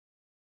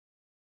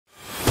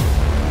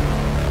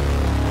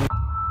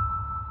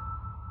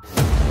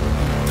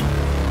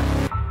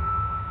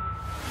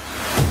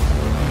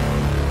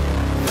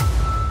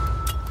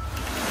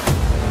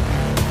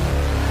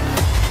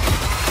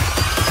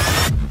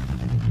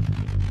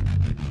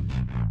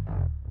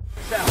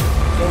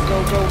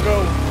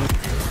go.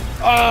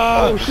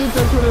 Oh shit,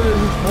 that's what it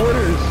is, it's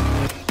mortars.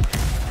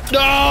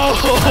 No!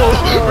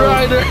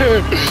 Ryder!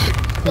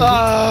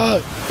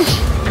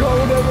 Go,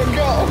 Devin,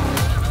 go!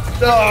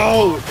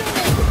 No!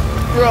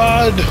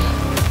 Run!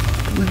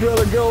 You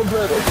gotta go,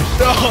 brother.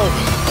 No!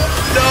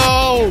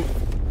 No!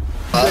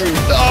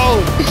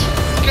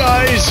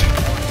 Guys!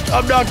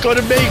 I'm not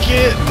gonna make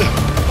it!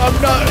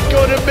 I'm not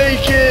gonna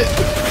make it!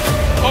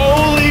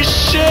 Holy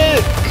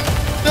shit!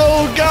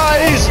 No,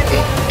 guys!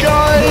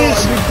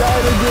 Guys! No, I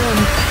died again.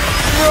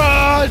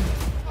 Run!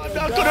 I'm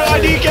not gonna. I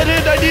need to get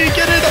in!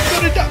 I'm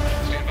gonna die!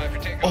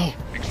 Oh!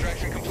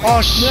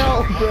 Oh shit!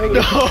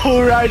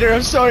 No, Ryder,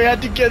 I'm sorry, I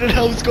had to get it.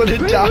 I was gonna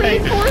die.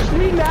 Reinforce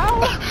me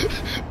now!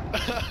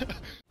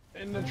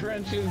 In the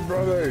trenches,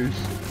 brothers.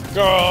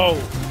 Go!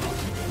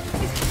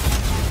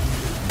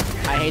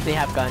 I hate they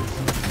have guns.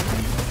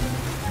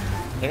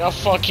 They got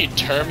fucking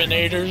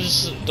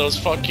Terminators, those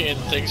fucking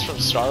things from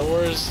Star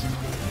Wars.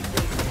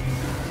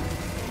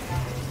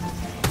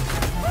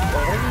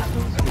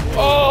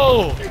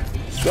 Oh!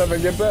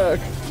 Devin, get back.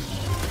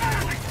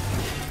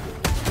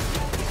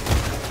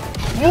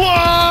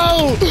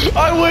 Whoa!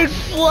 I went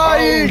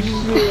flying!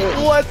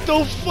 Oh, what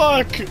the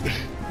fuck?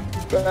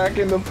 back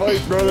in the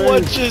fight, brothers.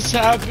 What just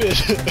happened?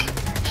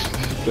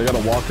 They got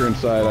a walker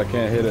inside, I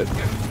can't hit it.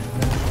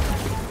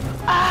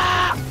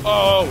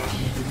 Oh!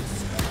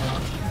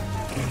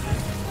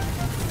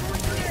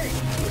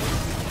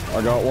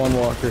 I got one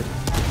walker.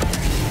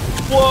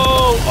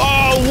 Whoa!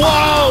 Oh,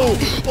 whoa!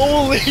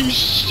 Holy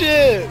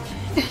shit!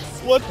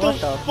 What the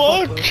fuck?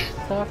 What the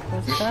fuck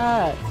was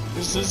that?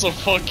 This is a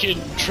fucking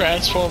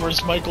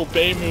Transformers Michael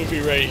Bay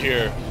movie right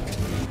here.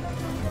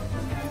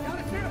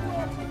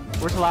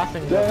 Where's the last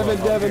thing?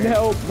 Devin,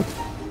 help!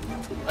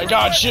 I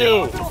got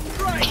you!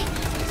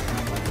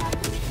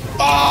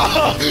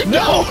 Ah! Oh,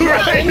 no,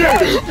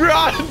 Ryder!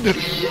 Run!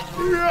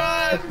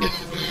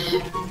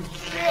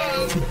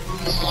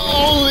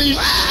 Holy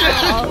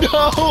shit!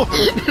 No!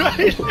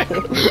 Ryder!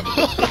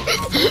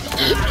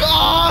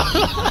 Ah!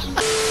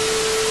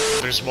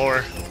 There's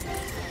more.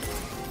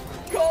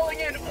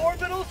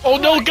 Oh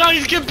no,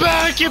 guys, get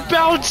back! It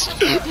bounced!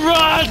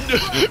 Run!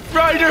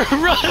 Ryder,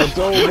 run! It's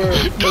over.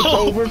 It's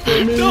over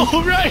for me. No,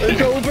 Ryder!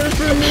 It's over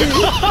for me.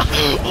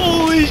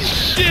 Holy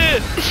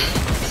shit!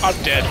 I'm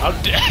dead.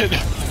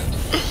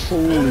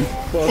 Holy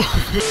fuck.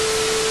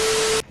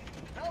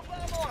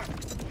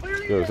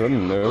 There's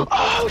something new.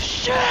 Oh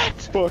shit!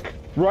 Fuck.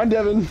 Run,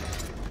 Devin.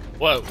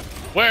 What?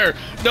 Where?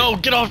 No,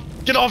 get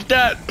off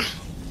that!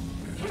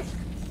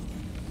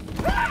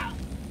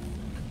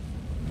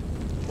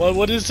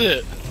 What is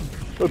it?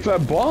 What's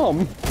that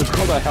bomb? It's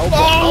called a Helldivers.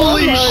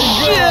 Holy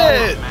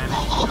shit!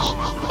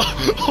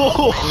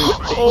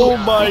 Oh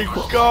my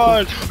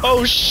god!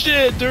 Oh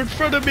shit! They're in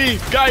front of me!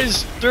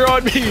 Guys, they're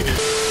on me!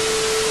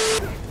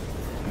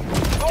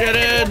 Get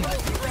in!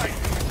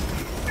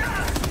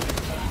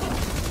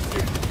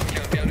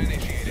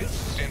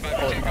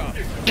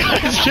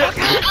 Guys, get...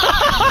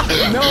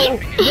 No,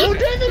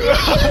 Devin!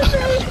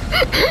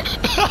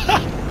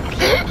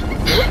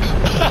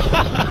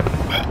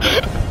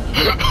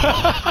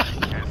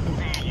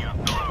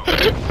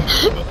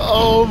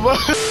 Oh my...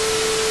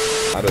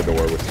 Out of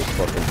nowhere with this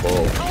fucking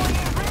bull.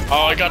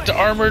 Oh, I got the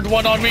armored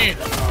one on me!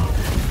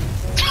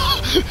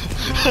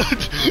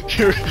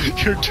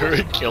 your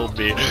turret killed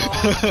me.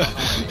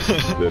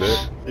 Did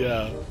it?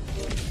 Yeah.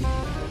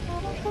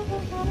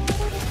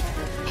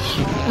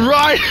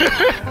 Ryder!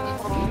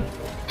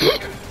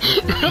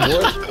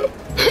 What?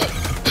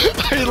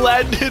 I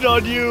landed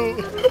on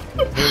you!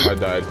 I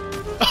died.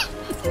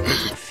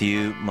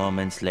 Few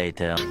moments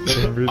later.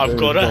 I'm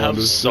gonna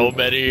have so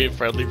many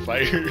friendly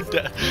fire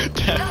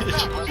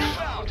damage.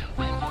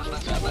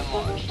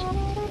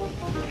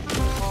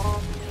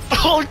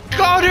 Oh,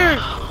 got her!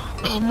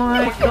 Oh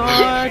my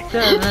god,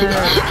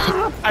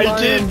 Devin. I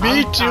didn't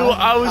mean to.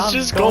 I was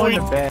just going.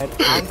 To bed.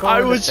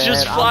 I was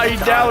just flying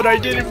down. I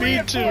didn't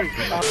mean to.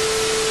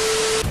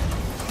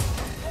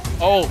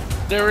 Oh,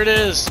 there it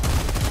is.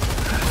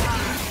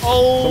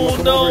 Oh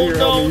no,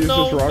 no,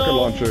 no,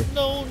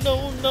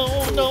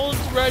 no,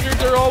 Ryder,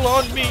 they're all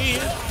on me.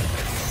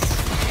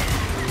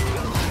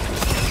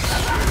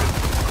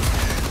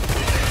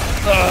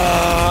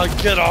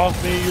 Get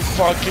off me, you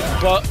fucking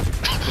butt.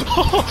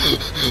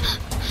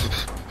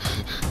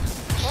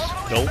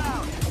 Nope.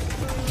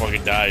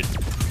 Fucking died.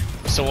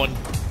 Someone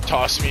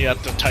tossed me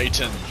at the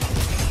Titan.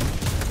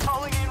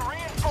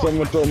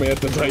 Someone throw me at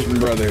the Titan,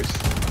 brothers.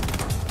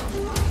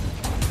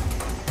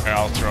 Here,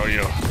 I'll throw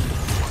you.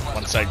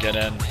 Once I get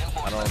in.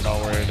 I don't know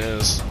where it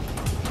is.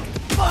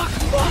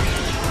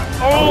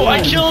 Oh,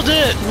 I killed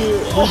it!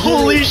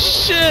 Holy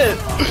shit!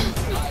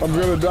 I'm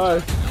gonna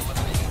die.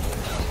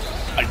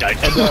 I died.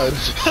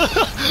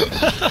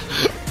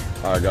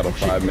 I got a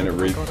 5-minute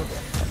reach.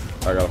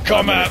 I got a 5-minute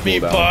Come at me,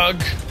 cooldown.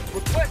 bug!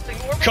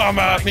 Come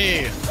at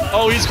me!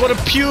 Oh, he's gonna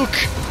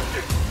puke!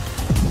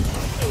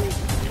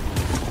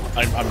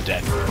 I'm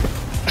dead.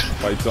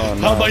 Fight's on.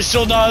 How am I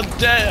still not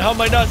dead? How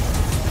am I not?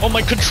 Oh,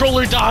 my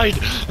controller died!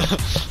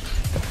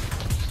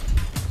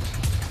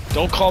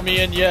 Don't call me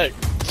in yet.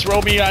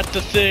 throw me at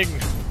the thing.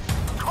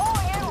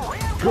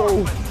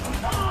 Go.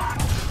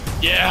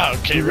 Yeah,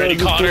 okay, You ready,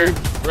 guys are Connor.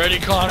 safe. Ready,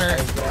 Connor.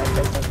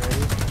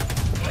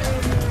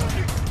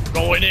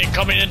 Going in,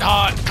 coming in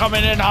hot,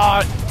 coming in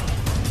hot.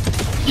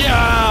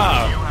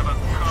 Yeah!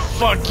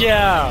 Fuck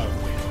yeah!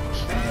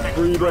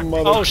 Freedom,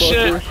 motherfucker. Oh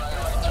shit!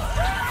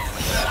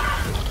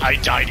 I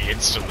died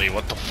instantly,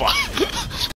 what the fuck?